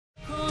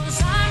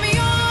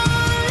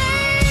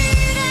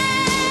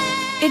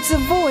It's a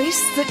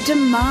voice that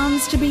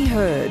demands to be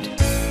heard.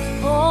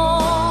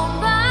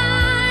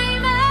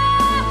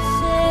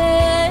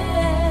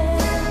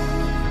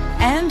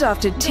 And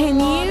after 10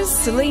 years,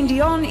 Celine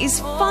Dion is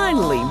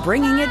finally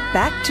bringing it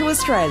back to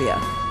Australia.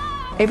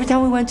 Every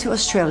time we went to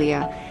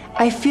Australia,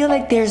 I feel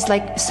like there's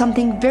like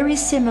something very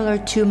similar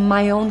to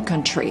my own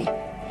country.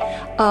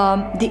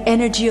 The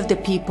energy of the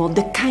people,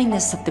 the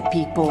kindness of the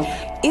people.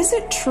 Is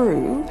it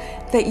true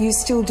that you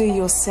still do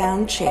your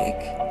sound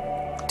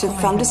check to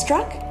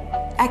Thunderstruck?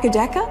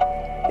 Akadaka?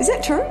 Is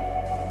that true?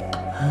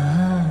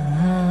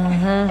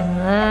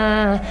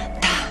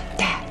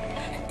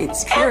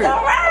 It's true.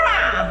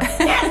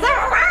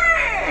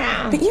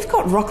 But you've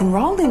got rock and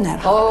roll in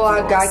that. Oh,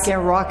 I can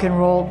rock and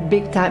roll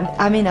big time.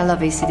 I mean, I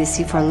love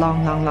AC/DC for a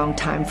long, long, long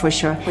time, for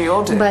sure. We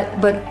all do.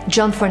 But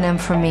John Farnham,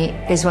 for me,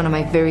 is one of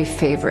my very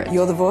favorites.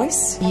 You're the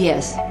voice?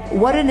 Yes.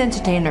 What an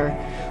entertainer.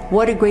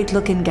 What a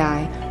great-looking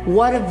guy.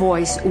 What a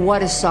voice.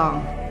 What a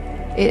song.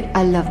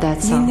 I love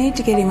that song. You need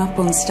to get him up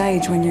on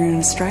stage when you're in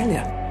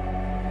Australia.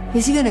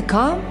 Is he gonna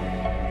come?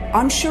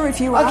 I'm sure if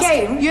you ask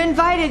him... Okay, you're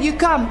invited. You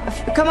come.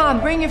 Come on,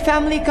 bring your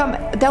family. Come.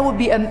 That would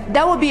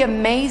be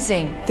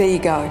amazing. There you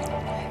go.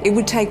 It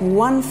would take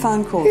one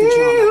phone call to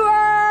John.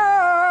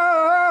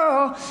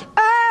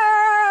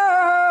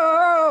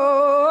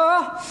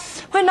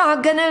 We're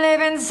not gonna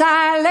live in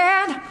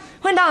silence.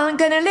 We're not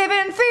gonna live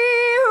in fear.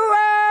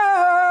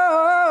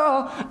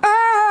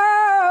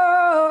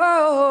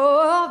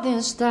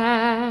 This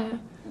time.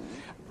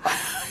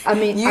 I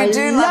mean, I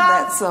do love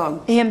that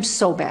song. Him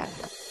so bad.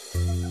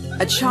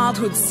 A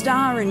childhood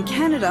star in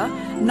Canada,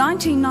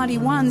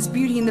 1991's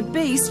Beauty and the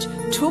Beast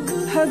took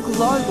her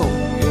global.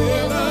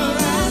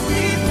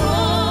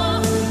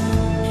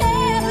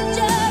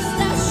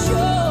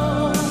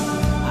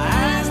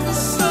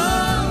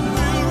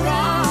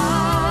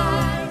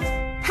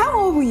 How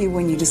old were you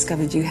when you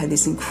discovered you had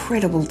this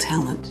incredible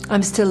talent?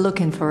 I'm still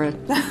looking for it.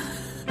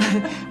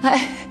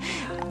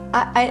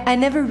 I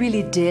never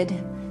really did.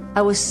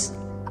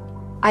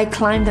 I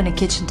climbed on a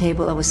kitchen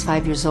table. I was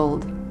 5 years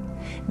old.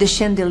 The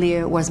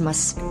chandelier was my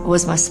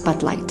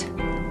spotlight.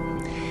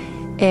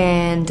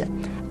 And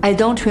I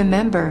don't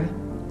remember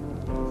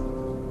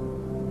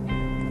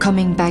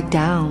coming back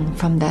down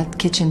from that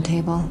kitchen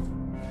table.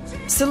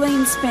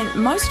 Celine spent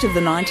most of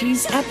the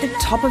 90s at the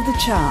top of the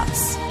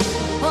charts.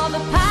 For the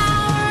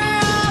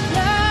power of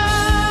love.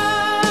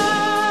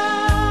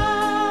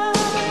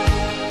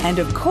 And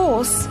of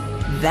course,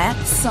 that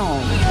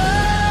song.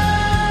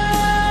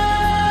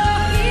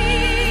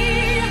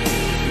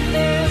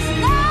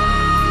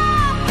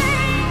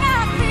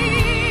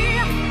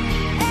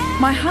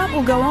 My Heart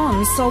Will Go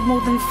On sold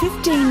more than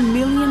 15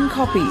 million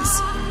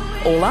copies.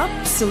 All up,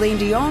 Celine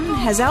Dion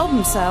has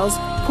album sales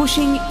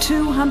pushing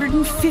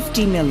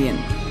 250 million.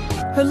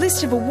 Her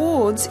list of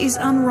awards is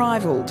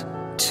unrivaled.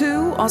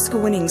 2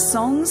 Oscar-winning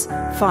songs,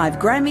 5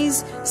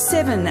 Grammys,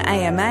 7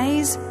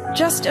 AMAs,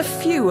 just a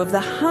few of the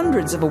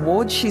hundreds of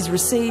awards she's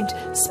received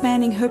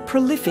spanning her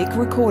prolific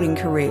recording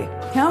career.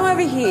 Come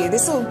over here,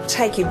 this will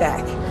take you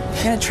back.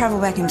 I'm going to travel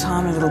back in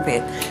time a little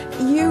bit.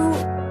 You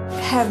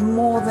have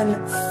more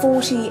than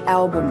 40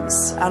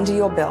 albums under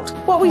your belt.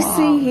 What we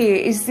see here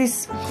is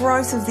this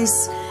growth of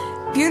this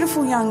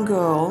beautiful young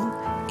girl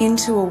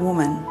into a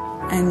woman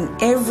and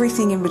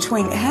everything in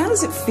between. How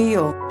does it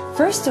feel?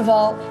 First of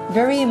all,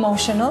 very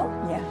emotional.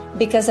 Yeah.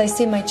 Because I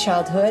see my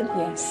childhood.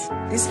 Yes.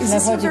 Is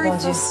this the very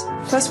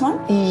first one?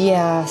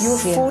 Yes. You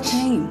were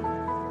 14.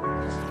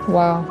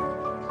 Wow.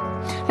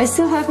 I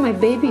still have my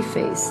baby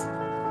face.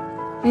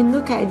 And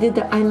look, I did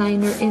the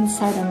eyeliner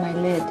inside on my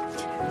lid.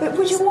 But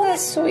would you want it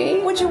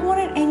sweet? Would you want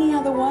it any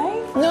other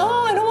way? No,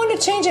 I don't want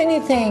to change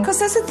anything. Because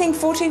that's the thing,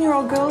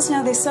 14-year-old girls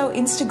now, they're so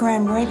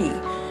Instagram ready.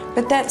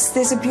 But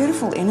there's a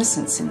beautiful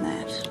innocence in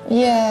that.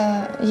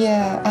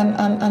 Yeah,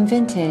 I'm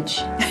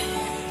vintage.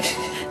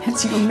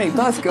 That's you and me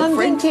both, girlfriend. I'm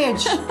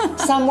vintage.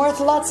 So I'm worth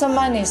lots of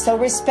money, so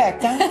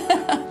respect, huh?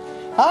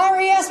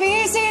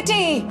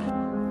 R-E-S-P-E-C-T.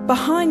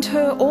 Behind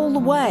her all the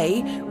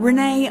way,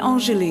 Renee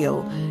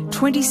Angelil,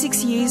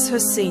 26 years her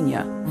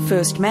senior,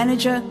 first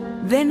manager,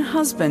 then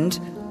husband,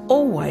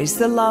 always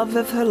the love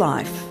of her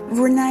life.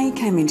 Renee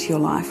came into your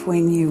life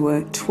when you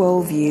were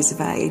 12 years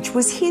of age.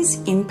 Was his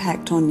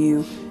impact on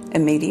you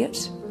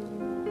immediate?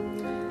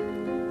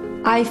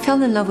 I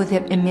fell in love with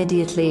him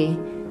immediately.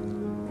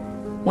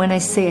 When I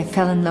say I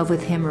fell in love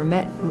with him,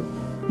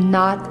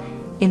 not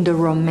in the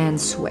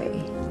romance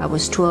way. I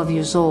was 12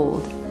 years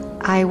old.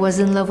 I was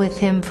in love with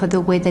him for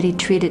the way that he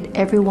treated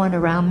everyone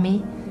around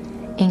me,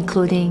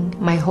 including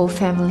my whole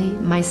family,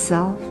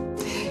 myself.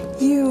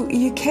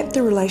 You kept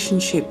the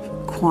relationship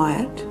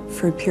quiet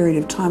for a period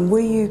of time.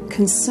 Were you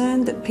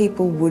concerned that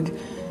people would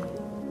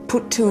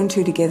put 2 and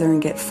 2 together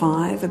and get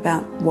 5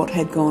 about what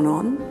had gone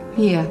on?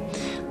 Yeah,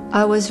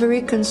 I was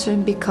very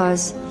concerned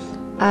because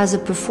as a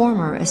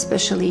performer,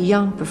 especially a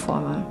young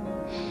performer,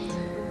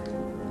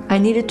 I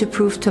needed to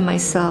prove to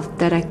myself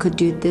that I could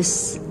do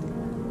this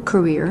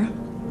career.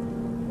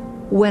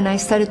 When I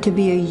started to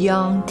be a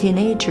young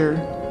teenager,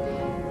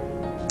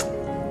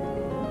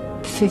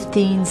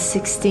 15,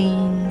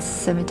 16,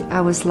 17,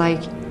 I was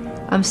like,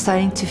 I'm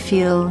starting to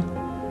feel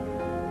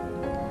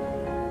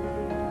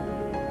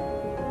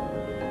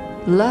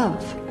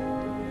love.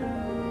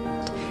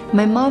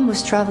 My mom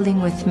was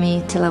traveling with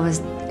me till I was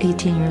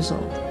 18 years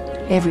old,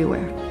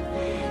 everywhere.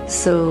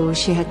 So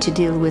she had to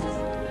deal with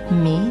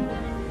me,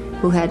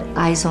 who had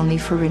eyes only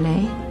for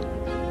Renee,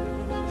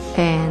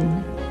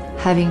 and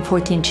having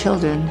 14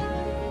 children,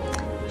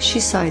 she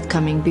saw it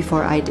coming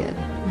before I did.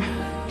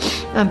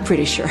 I'm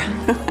pretty sure.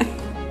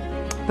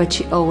 But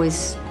she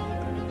always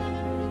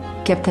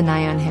kept an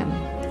eye on him.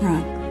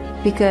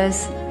 Right.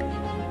 Because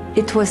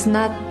it was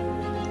not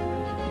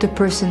the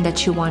person that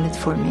she wanted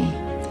for me.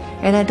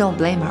 And I don't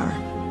blame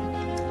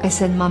her. I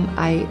said, Mom,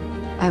 I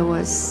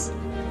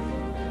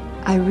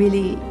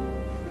really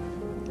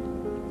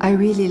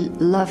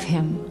love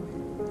him.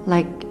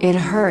 Like, it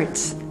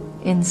hurts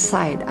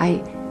inside.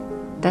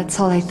 That's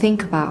all I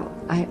think about.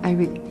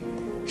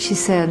 She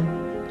said,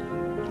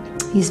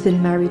 he's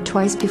been married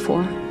twice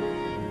before.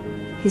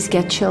 He's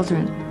got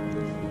children.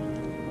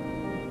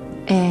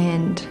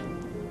 And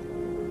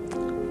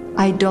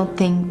I don't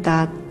think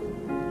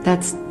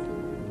that's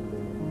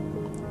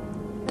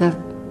the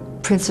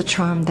Prince of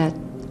Charm that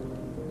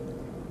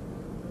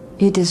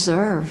you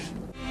deserve.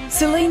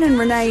 Celine and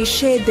Renee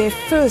shared their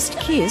first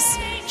kiss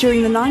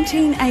during the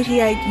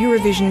 1988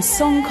 Eurovision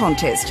Song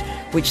Contest,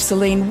 which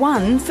Celine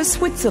won for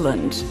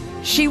Switzerland.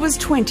 She was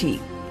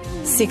 20.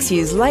 6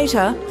 years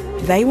later,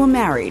 they were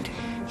married.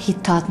 He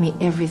taught me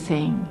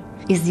everything.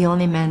 He's the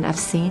only man I've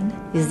seen.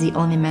 He's the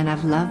only man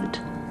I've loved.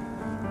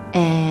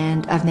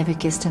 And I've never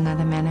kissed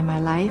another man in my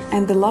life.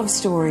 And the love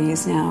story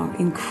is now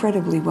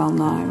incredibly well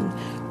known,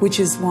 which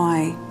is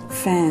why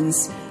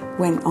fans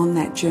went on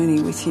that journey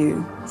with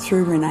you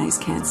through Renee's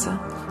cancer,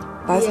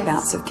 both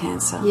bouts of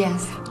cancer.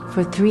 Yes.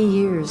 For 3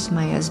 years,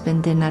 my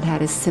husband did not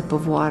have a sip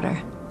of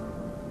water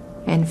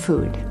and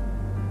food.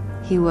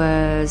 He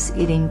was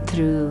eating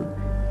through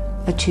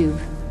a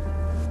tube.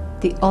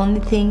 The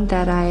only thing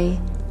that I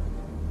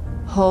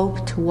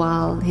hoped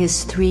while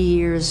his 3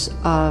 years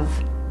of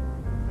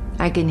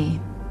agony,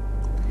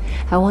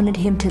 I wanted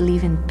him to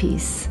live in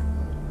peace.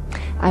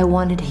 I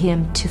wanted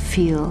him to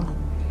feel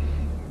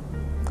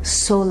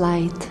so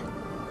light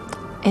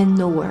and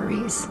no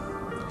worries.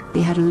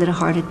 He had a little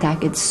heart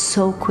attack. It's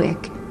so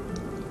quick.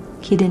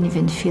 He didn't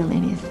even feel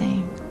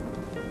anything.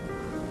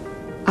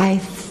 I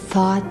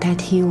thought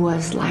that he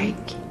was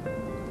like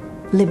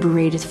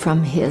liberated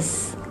from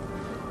his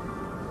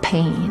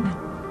pain.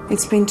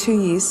 It's been 2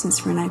 years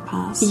since Renee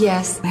passed.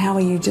 Yes. How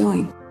are you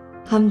doing?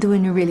 I'm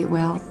doing really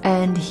well.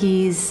 And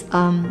he's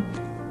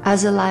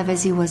as alive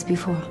as he was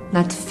before.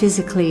 Not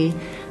physically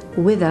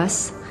with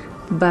us,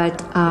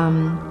 but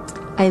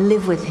I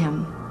live with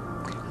him.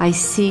 I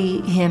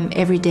see him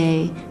every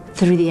day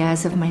through the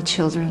eyes of my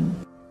children.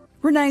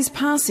 Renee's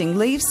passing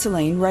leaves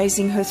Celine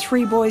raising her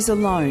 3 boys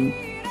alone,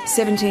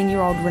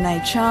 17-year-old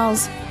Renee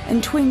Charles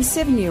and twin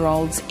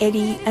 7-year-olds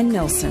Eddie and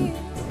Nelson.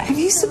 Have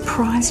you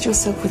surprised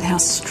yourself with how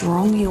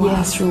strong you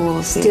are through all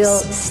of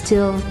this?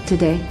 Still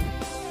today.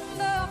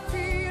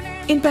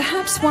 In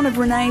perhaps one of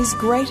Renee's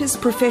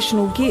greatest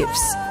professional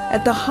gifts,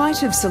 at the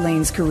height of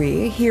Celine's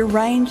career, he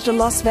arranged a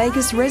Las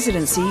Vegas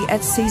residency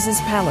at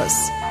Caesar's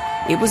Palace.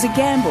 It was a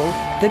gamble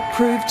that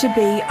proved to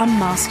be a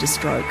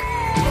masterstroke.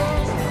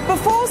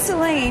 Before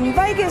Celine,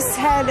 Vegas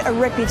had a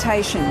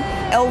reputation.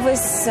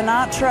 Elvis,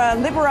 Sinatra,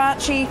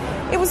 Liberace,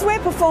 it was where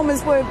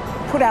performers were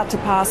put out to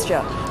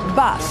pasture.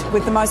 But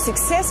with the most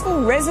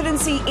successful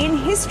residency in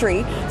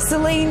history,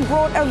 Celine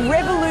brought a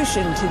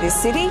revolution to this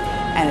city,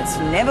 and it's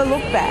never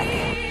looked back.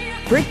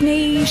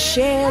 Britney,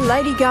 Cher,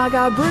 Lady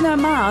Gaga, Bruno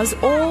Mars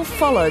all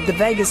followed the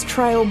Vegas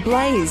trail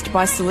blazed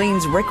by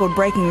Celine's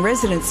record-breaking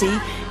residency,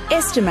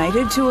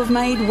 estimated to have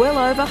made well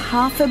over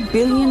 $500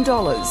 million.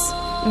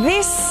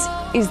 This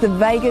is the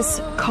Vegas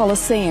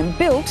Coliseum,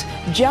 built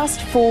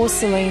just for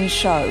Celine's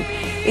show.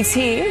 It's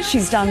here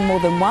she's done more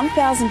than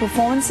 1,000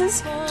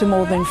 performances to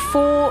more than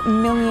 4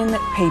 million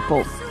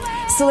people.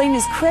 Celine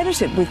is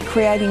credited with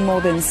creating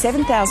more than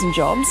 7,000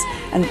 jobs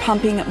and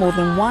pumping more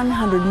than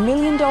 $100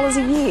 million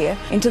a year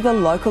into the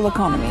local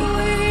economy.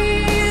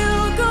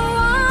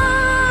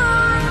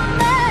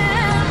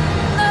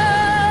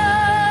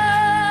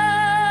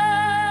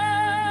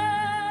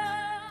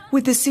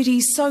 With the city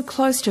so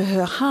close to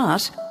her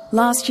heart,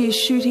 last year's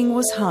shooting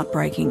was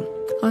heartbreaking.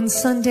 On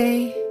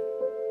Sunday,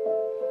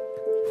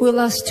 we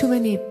lost too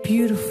many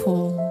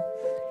beautiful,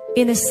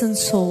 innocent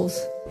souls.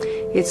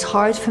 It's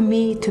hard for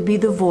me to be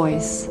the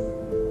voice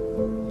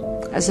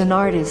as an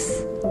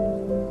artist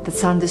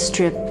that's on the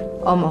strip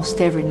almost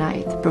every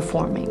night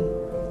performing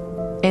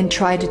and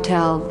try to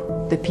tell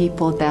the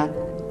people that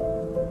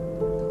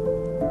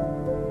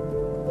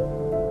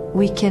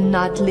we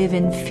cannot live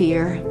in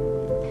fear.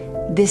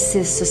 This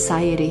is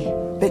society.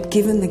 But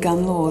given the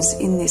gun laws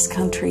in this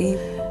country,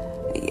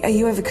 are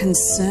you ever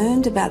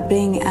concerned about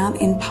being out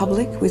in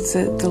public with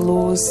the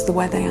laws the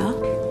way they are?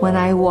 When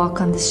I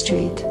walk on the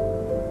street,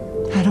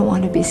 I don't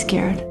want to be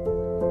scared.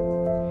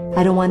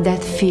 I don't want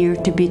that fear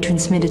to be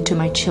transmitted to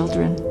my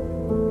children.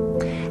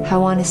 I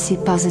want to see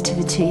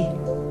positivity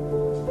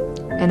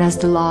and as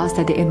the laws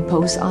that they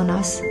impose on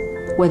us,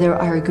 whether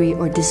I agree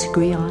or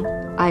disagree on,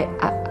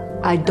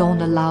 I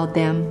don't allow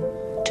them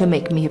to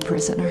make me a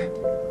prisoner.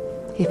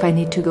 If I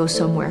need to go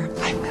somewhere,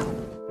 I will.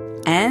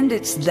 And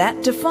it's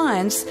that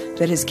defiance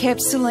that has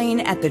kept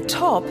Celine at the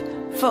top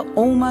for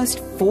almost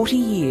 40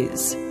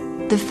 years.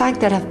 The fact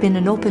that I've been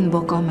an open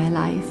book all my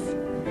life,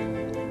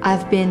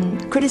 I've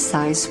been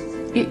criticized.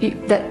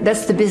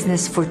 That's the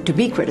business to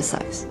be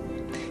criticized.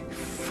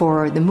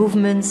 For the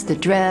movements, the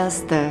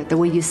dress, the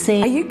way you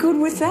sing. Are you good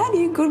with that? Are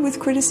you good with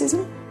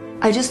criticism?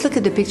 I just look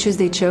at the pictures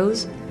they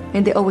chose,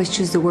 and they always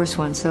choose the worst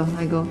one, so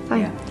I go,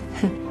 fine. Yeah.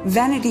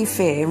 Vanity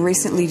Fair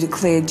recently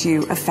declared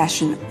you a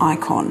fashion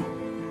icon.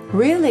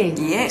 Really?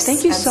 Yes.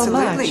 Thank you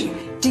absolutely. so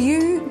much. Do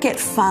you get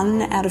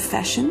fun out of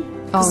fashion?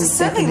 Oh, it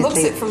certainly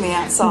definitely. looks it from the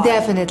outside.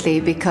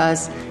 Definitely,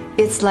 because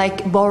it's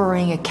like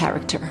borrowing a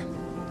character.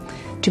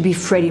 To be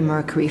Freddie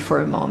Mercury for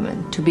a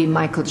moment, to be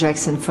Michael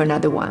Jackson for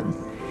another one,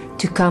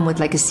 to come with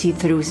like a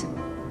see-through,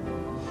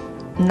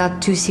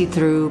 not too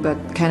see-through, but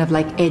kind of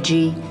like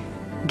edgy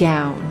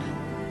gown.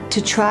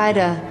 To try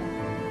to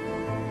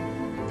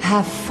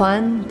have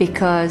fun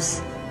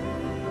because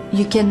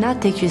you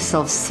cannot take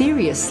yourself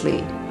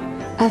seriously.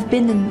 I've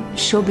been in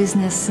show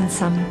business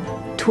since I'm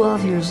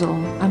 12 years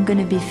old. I'm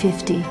gonna be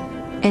 50.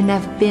 And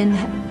I've been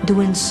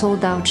doing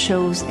sold-out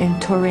shows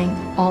and touring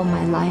all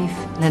my life.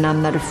 And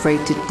I'm not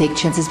afraid to take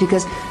chances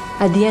because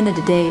at the end of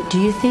the day, do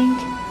you think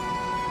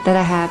that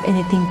I have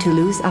anything to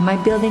lose? Am I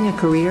building a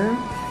career?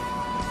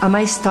 Am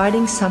I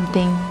starting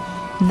something?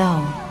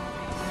 No.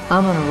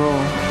 I'm on a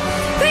roll.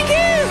 Thank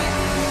you!